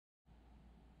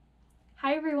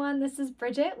Hi everyone, this is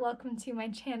Bridget. Welcome to my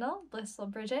channel, Blissful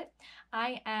Bridget.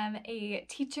 I am a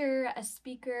teacher, a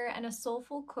speaker, and a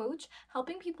soulful coach,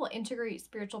 helping people integrate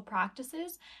spiritual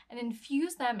practices and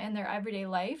infuse them in their everyday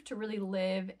life to really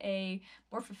live a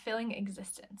more fulfilling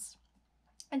existence.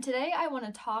 And today I want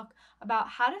to talk about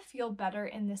how to feel better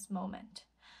in this moment.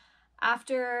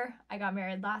 After I got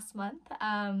married last month,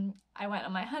 I went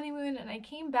on my honeymoon and I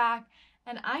came back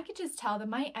and I could just tell that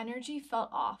my energy felt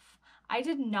off. I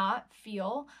did not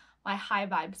feel my high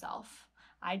vibe self.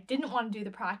 I didn't want to do the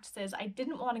practices. I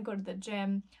didn't want to go to the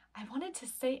gym. I wanted to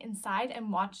stay inside and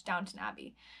watch Downton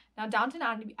Abbey. Now, Downton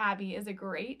Abbey is a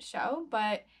great show,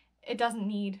 but it doesn't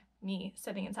need me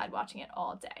sitting inside watching it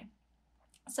all day.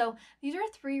 So these are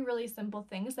 3 really simple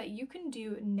things that you can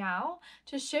do now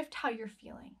to shift how you're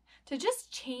feeling, to just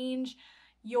change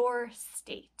your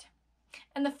state.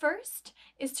 And the first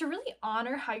is to really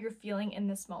honor how you're feeling in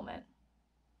this moment.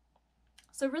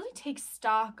 So really take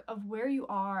stock of where you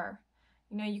are.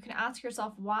 You can ask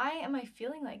yourself, why am I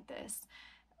feeling like this?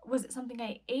 Was it something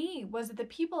I ate? Was it the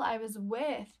people I was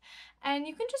with? And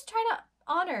you can just try to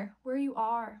honor where you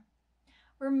are.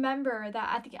 Remember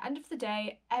that at the end of the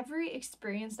day, every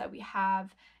experience that we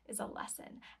have is a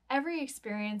lesson. Every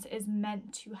experience is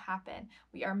meant to happen.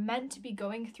 We are meant to be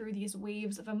going through these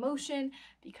waves of emotion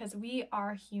because we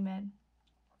are human.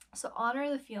 So honor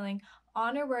the feeling,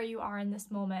 honor where you are in this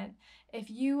moment. If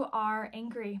you are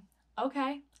angry,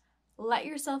 okay, let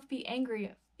yourself be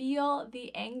angry. Feel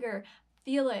the anger,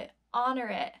 feel it, honor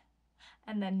it,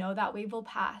 and then know that wave will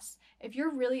pass. If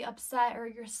you're really upset or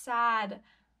you're sad,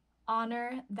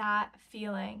 honor that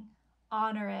feeling,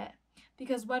 honor it.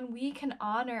 Because when we can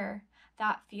honor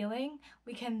that feeling,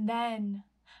 we can then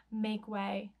make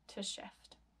way to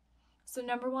shift. So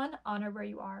number 1, honor where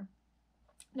you are.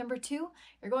 Number 2,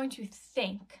 you're going to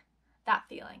thank that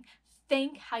feeling.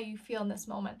 Thank how you feel in this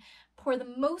moment. Pour the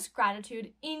most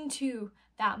gratitude into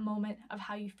that moment of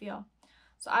how you feel.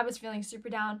 So I was feeling super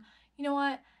down. You know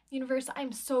what? Universe,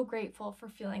 I'm so grateful for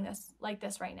feeling like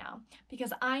this right now,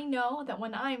 because I know that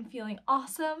when I'm feeling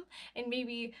awesome in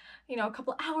maybe, a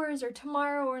couple hours or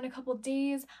tomorrow or in a couple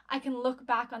days, I can look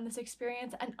back on this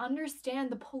experience and understand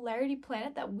the polarity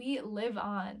planet that we live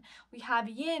on. We have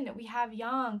yin, we have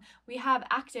yang, we have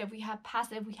active, we have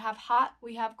passive, we have hot,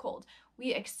 we have cold.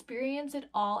 We experience it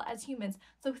all as humans.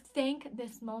 So thank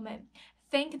this moment.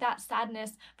 Thank that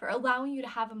sadness for allowing you to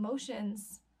have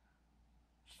emotions.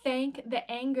 Thank the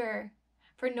anger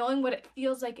for knowing what it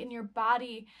feels like in your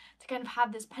body to kind of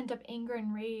have this pent up anger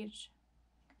and rage.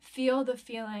 Feel the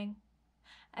feeling,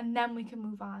 and then we can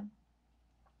move on.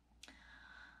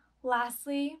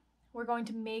 Lastly, we're going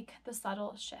to make the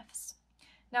subtle shifts.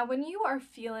 Now, when you are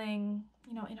feeling,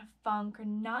 in a funk or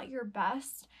not your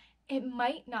best, it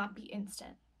might not be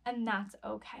instant. And that's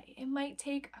okay. It might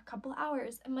take a couple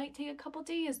hours. It might take a couple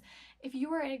days. If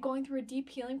you are going through a deep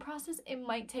healing process, it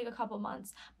might take a couple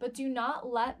months. But do not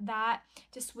let that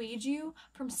dissuade you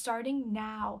from starting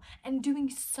now and doing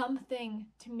something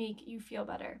to make you feel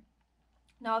better.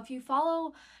 Now, if you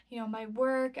follow, my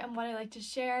work and what I like to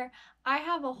share, I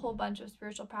have a whole bunch of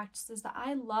spiritual practices that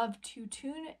I love to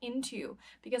tune into,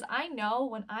 because I know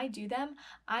when I do them,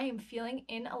 I am feeling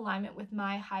in alignment with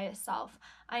my highest self.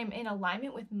 I am in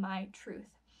alignment with my truth.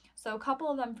 So a couple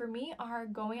of them for me are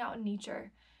going out in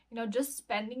nature, just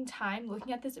spending time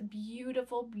looking at this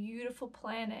beautiful, beautiful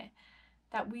planet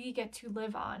that we get to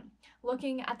live on,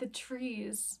 looking at the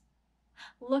trees,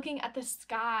 looking at the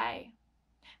sky,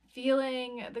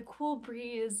 feeling the cool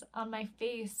breeze on my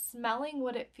face, smelling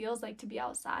what it feels like to be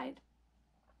outside.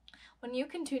 When you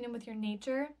can tune in with your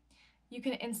nature, you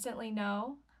can instantly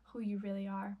know who you really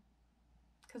are,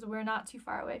 because we're not too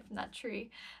far away from that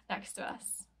tree next to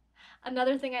us.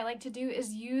 Another thing I like to do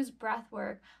is use breath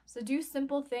work. So do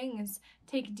simple things.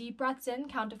 Take deep breaths in,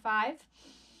 count to 5,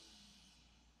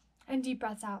 and deep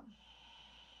breaths out.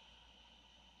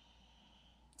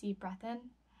 Deep breath in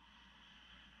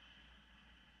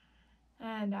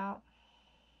and out.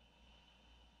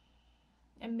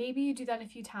 And maybe you do that a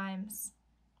few times.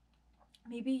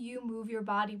 Maybe you move your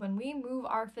body. When we move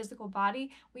our physical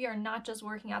body, we are not just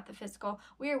working out the physical,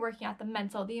 we are working out the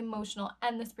mental, the emotional,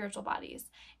 and the spiritual bodies.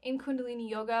 In Kundalini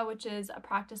Yoga, which is a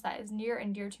practice that is near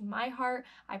and dear to my heart,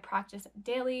 I practice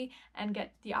daily and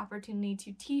get the opportunity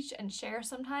to teach and share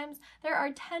sometimes, there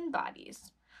are 10 bodies.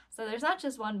 So there's not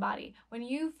just one body. When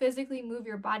you physically move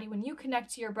your body, when you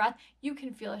connect to your breath, you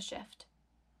can feel a shift.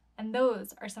 And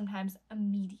those are sometimes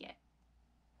immediate.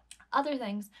 Other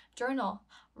things, journal,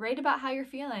 write about how you're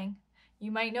feeling. You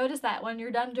might notice that when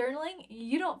you're done journaling,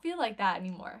 you don't feel like that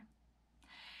anymore.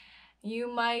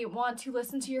 You might want to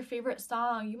listen to your favorite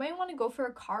song. You might want to go for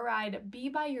a car ride. Be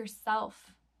by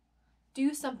yourself.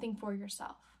 Do something for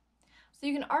yourself. So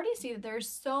you can already see that there's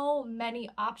so many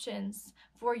options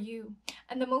for you.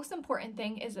 And the most important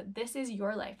thing is that this is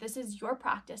your life. This is your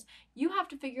practice. You have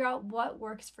to figure out what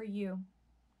works for you.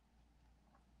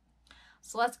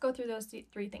 So let's go through those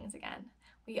three things again.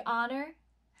 We honor,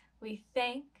 we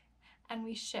thank, and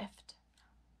we shift.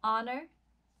 Honor,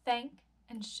 thank,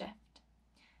 and shift.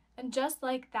 And just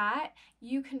like that,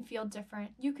 you can feel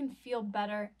different. You can feel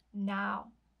better now.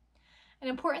 An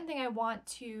important thing I want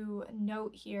to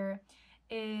note here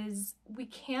is we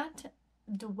can't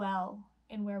dwell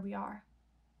in where we are.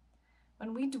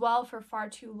 When we dwell for far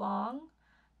too long,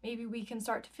 maybe we can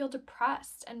start to feel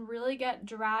depressed and really get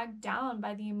dragged down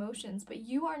by the emotions, but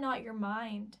you are not your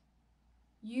mind.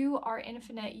 You are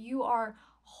infinite. You are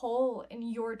whole in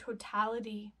your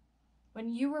totality. When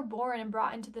you were born and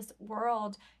brought into this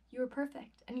world, you were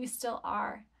perfect, and you still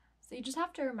are. So you just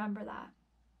have to remember that.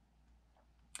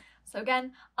 So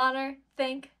again, honor,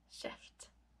 thank, shift.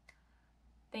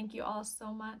 Thank you all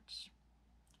so much.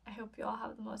 I hope you all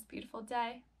have the most beautiful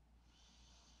day.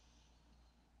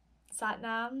 Sat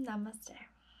Nam, Namaste.